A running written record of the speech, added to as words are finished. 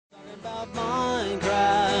about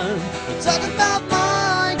Minecraft. We're talking about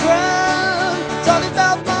Minecraft. Talking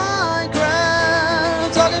about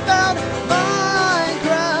Minecraft. Talking about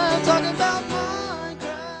Minecraft. Talking about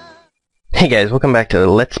Minecraft. Hey guys, welcome back to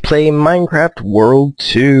Let's Play Minecraft World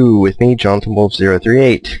 2 with me,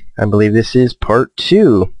 JonathanWolf038. I believe this is part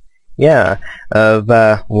 2, of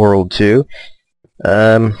World 2.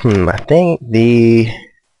 I think the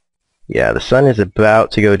sun is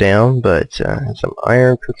about to go down, but some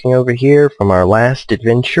iron cooking over here from our last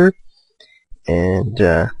adventure, and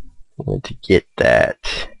I wanted to get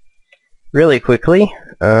that really quickly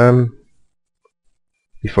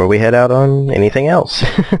before we head out on anything else.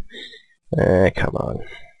 Come on.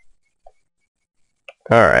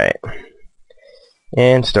 Alright.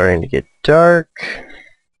 And starting to get dark.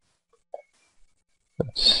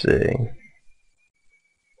 Let's see.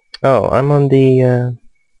 Oh, I'm on the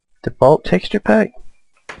default texture pack?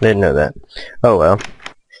 Didn't know that. Oh well.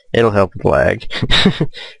 It'll help with lag.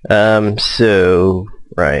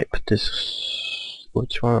 Right, but this...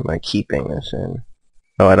 Which one am I keeping this in?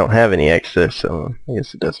 Oh, I don't have any excess, so I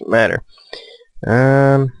guess it doesn't matter.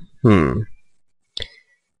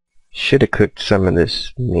 Should have cooked some of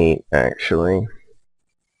this meat, actually.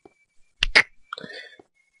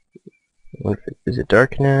 Is it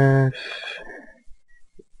dark enough?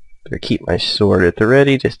 Better keep my sword at the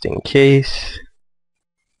ready, just in case.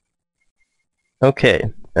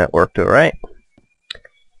 Okay, that worked alright.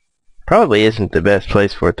 Probably isn't the best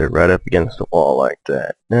place for it to run up against the wall like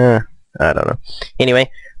that. I don't know. Anyway,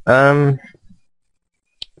 right.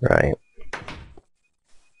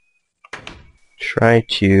 Try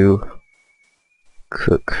to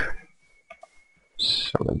cook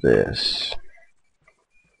some of this.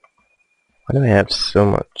 Why do I have so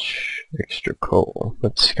much extra coal?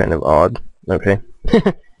 That's kind of odd. Okay.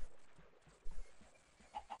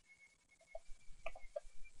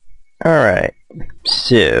 Alright,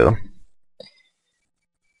 so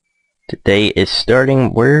today is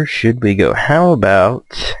starting. Where should we go? How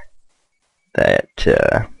about that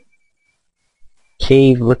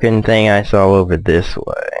cave-looking thing I saw over this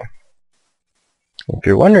way? If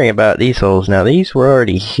you're wondering about these holes, now these were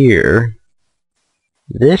already here.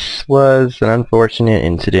 This was an unfortunate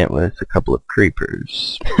incident with a couple of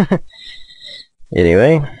creepers.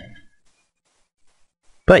 Anyway.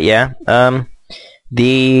 But yeah,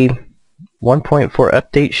 the 1.4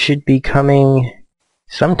 update should be coming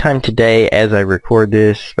sometime today as I record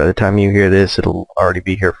this. By the time you hear this, it'll already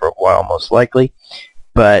be here for a while, most likely.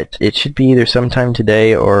 But it should be either sometime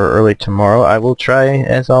today or early tomorrow. I will try,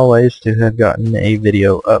 as always, to have gotten a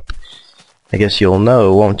video up. I guess you'll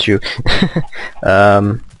know, won't you?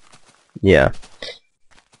 Yeah.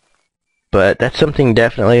 But that's something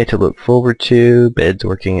definitely to look forward to. Beds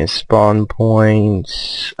working as spawn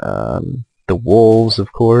points. The wolves,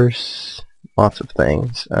 of course. Lots of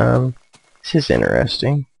things. This is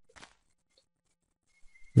interesting.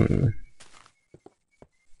 Don't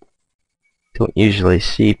usually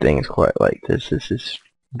see things quite like this. This is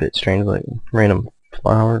a bit strange, like random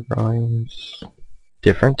flower drawings.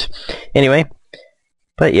 Different. Anyway,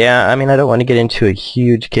 but yeah, I mean, I don't want to get into a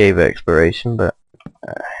huge cave exploration, but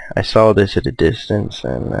I saw this at a distance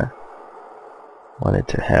and wanted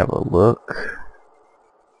to have a look.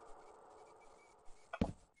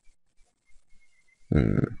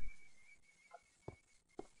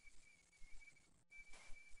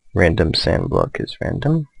 Random sand block is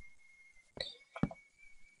random.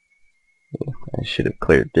 I should have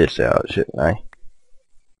cleared this out, shouldn't I?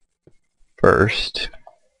 First,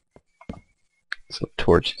 some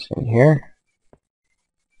torches in here.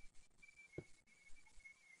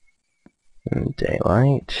 And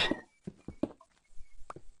daylight.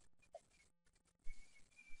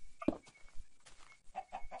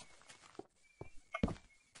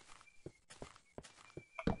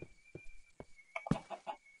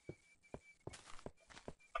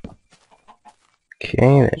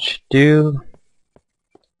 Okay, that should do.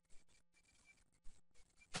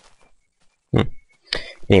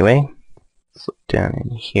 Anyway, let's look down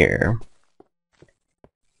in here.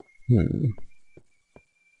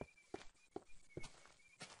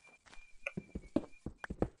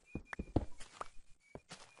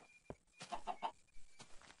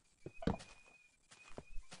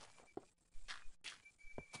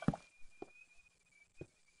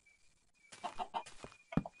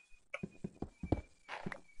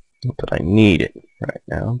 Not that I need it right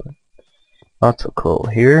now, but lots of coal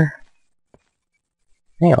here.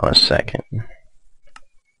 Hang on a second.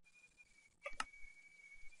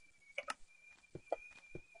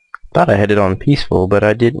 Thought I had it on peaceful, but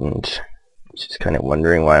I didn't. Just kind of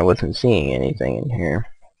wondering why I wasn't seeing anything in here.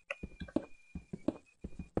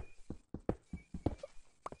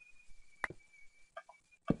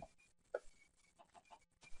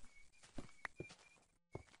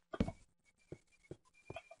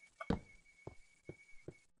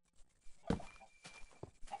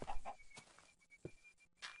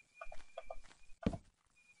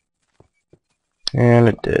 And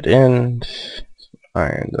a dead end.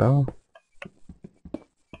 Iron though.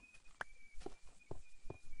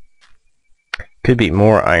 Could be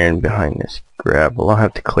more iron behind this gravel. I'll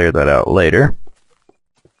have to clear that out later.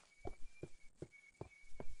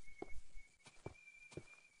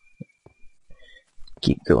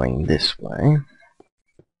 Keep going this way.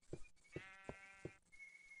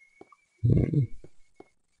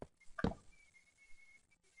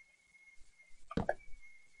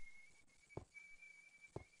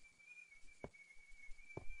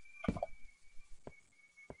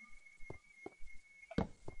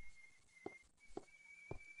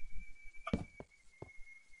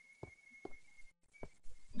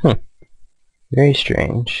 Very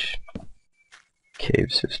strange cave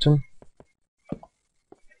system.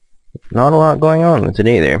 Not a lot going on with it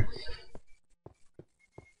either.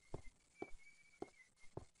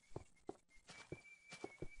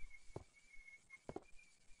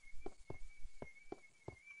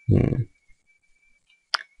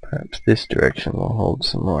 Perhaps this direction will hold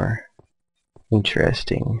some more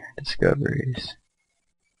interesting discoveries.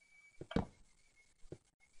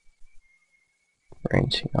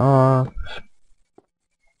 Branching off.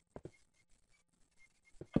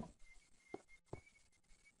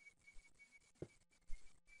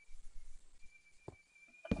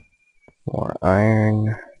 More iron.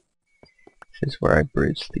 This is where I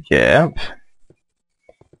bridge the gap.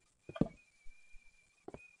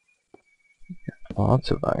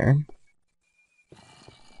 Lots of iron.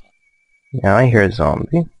 Now I hear a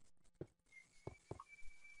zombie.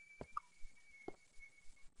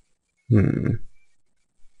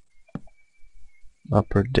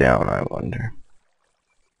 Up or down, I wonder.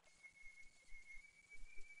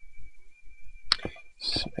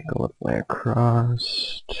 Let's make a little way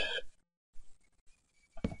across.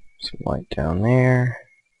 Some light down there.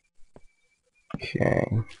 Okay.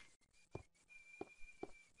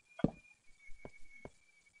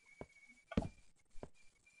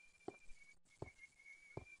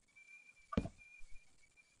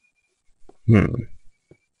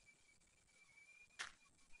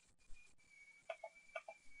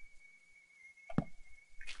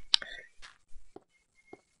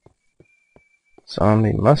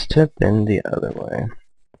 Zombie must have been the other way.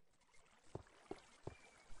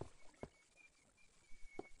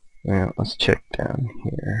 Well, let's check down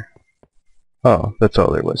here. Oh, that's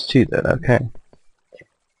all there was to that, okay.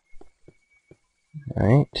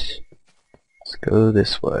 Alright. Let's go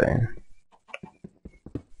this way.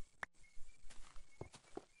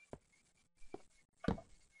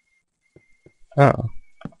 Oh.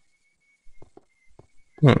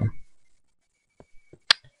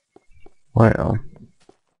 Well.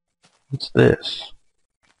 What's this?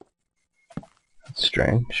 That's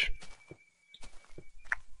strange.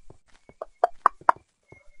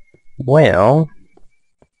 Well.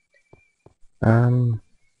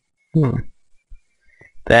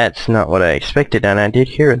 That's not what I expected, and I did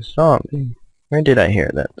hear a zombie. Where did I hear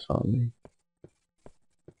that zombie?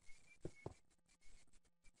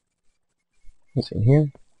 Was it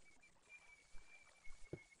here?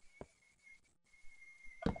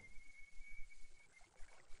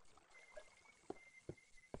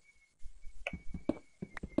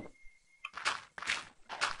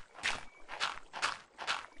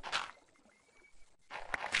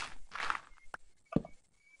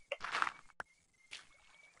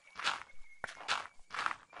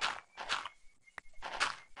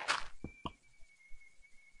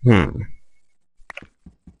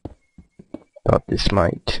 Thought this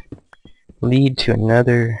might lead to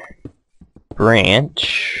another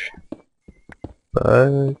branch,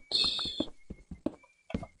 but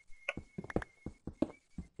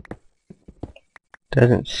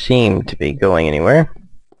doesn't seem to be going anywhere.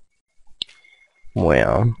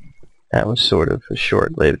 Well, that was sort of a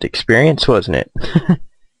short-lived experience, wasn't it?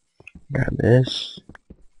 Grab this.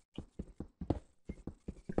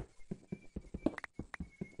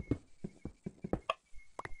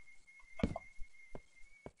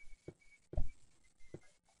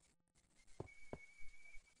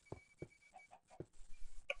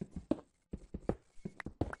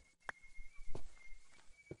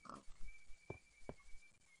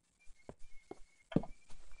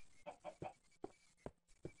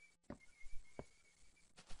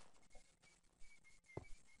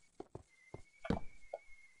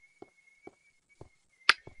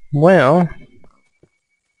 Well,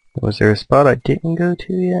 was there a spot I didn't go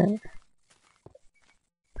to yet?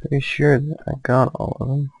 Pretty sure that I got all of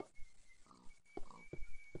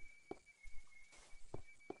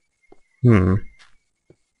them.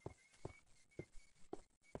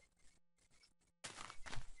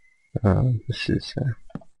 This is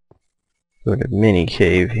sort of mini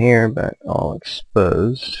cave here, but all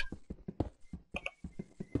exposed.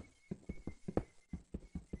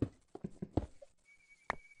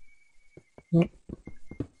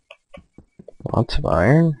 Lots of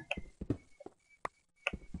iron.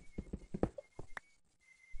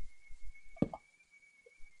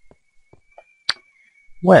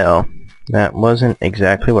 Well, that wasn't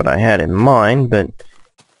exactly what I had in mind, but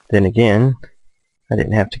then again, I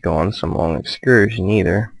didn't have to go on some long excursion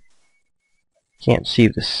either. Can't see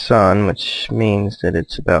the sun, which means that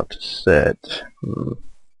it's about to set.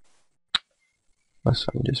 Unless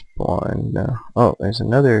I'm just blind now. Oh, there's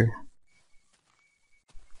another...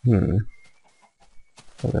 Another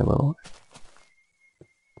little...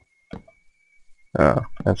 Oh,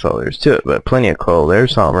 that's all there's to it, but plenty of coal there,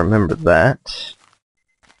 so I'll remember that.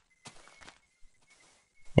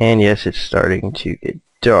 And yes, it's starting to get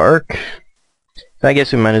dark. So I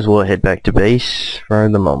guess we might as well head back to base for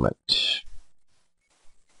the moment.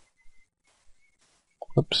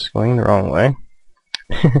 Oops, going the wrong way.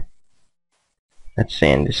 That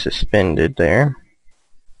sand is suspended there.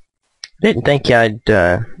 Didn't think I'd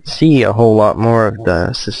see a whole lot more of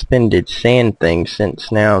the suspended sand thing,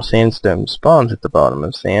 since now sandstone spawns at the bottom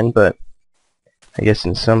of sand, but I guess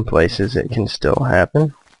in some places it can still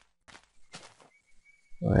happen.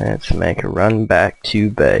 Let's make a run back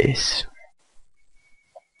to base.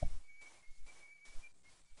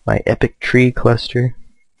 My epic tree cluster.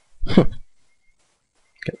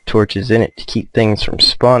 Got torches in it to keep things from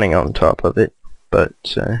spawning on top of it, but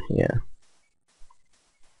yeah.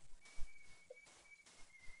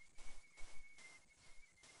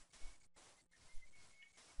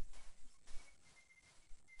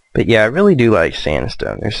 But yeah, I really do like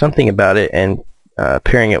sandstone. There's something about it, and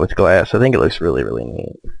pairing it with glass, I think it looks really, really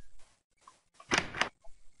neat.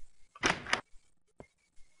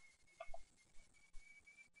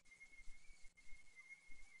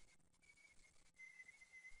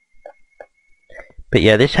 But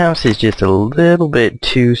yeah, this house is just a little bit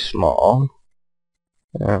too small.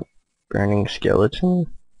 Burning skeleton.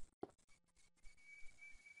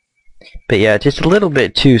 But yeah, just a little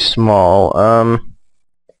bit too small.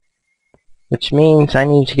 Which means I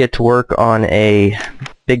need to get to work on a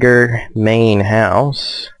bigger main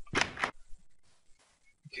house.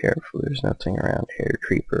 Careful, there's nothing around here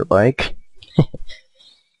creeper-like.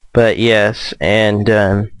 But yes,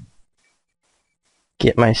 and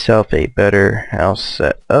get myself a better house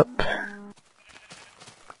set up.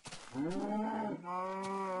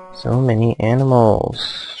 So many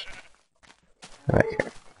animals. Right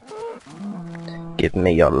here. Give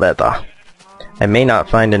me your leather. I may not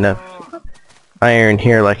find enough iron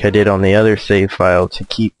here like I did on the other save file to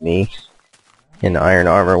keep me in iron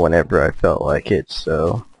armor whenever I felt like it,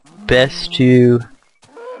 so best to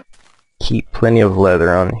keep plenty of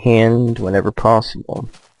leather on hand whenever possible.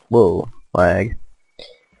 Whoa, lag.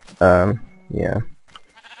 Yeah.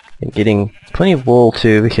 And getting plenty of wool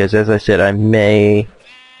too, because as I said, I may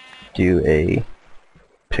do a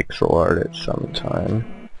pixel art at some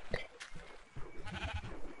time.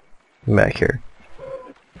 I'm back here.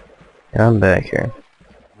 I'm back here.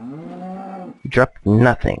 You dropped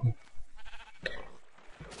nothing.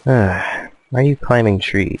 Why are you climbing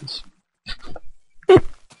trees?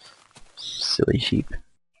 Silly sheep.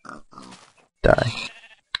 Die.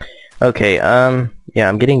 Okay, yeah,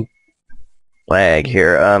 I'm getting lag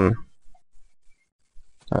here.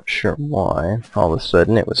 Not sure why. All of a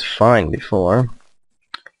sudden, it was fine before.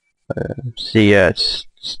 See, yeah, it's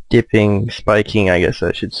spiking, I guess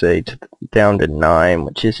I should say, down to 9,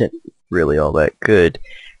 which isn't really all that good.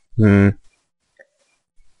 Sure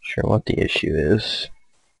what the issue is.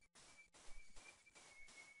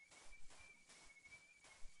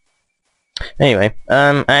 Anyway,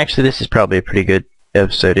 actually this is probably a pretty good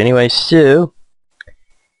episode anyway, so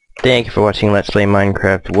thank you for watching Let's Play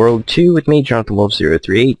Minecraft World 2 with me,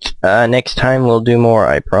 JonathanWolf038. Next time we'll do more,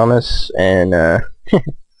 I promise, and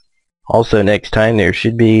also next time there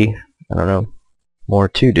should be, I don't know, more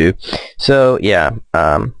to do. So yeah,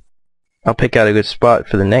 I'll pick out a good spot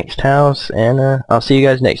for the next house, and I'll see you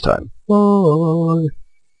guys next time. Bye.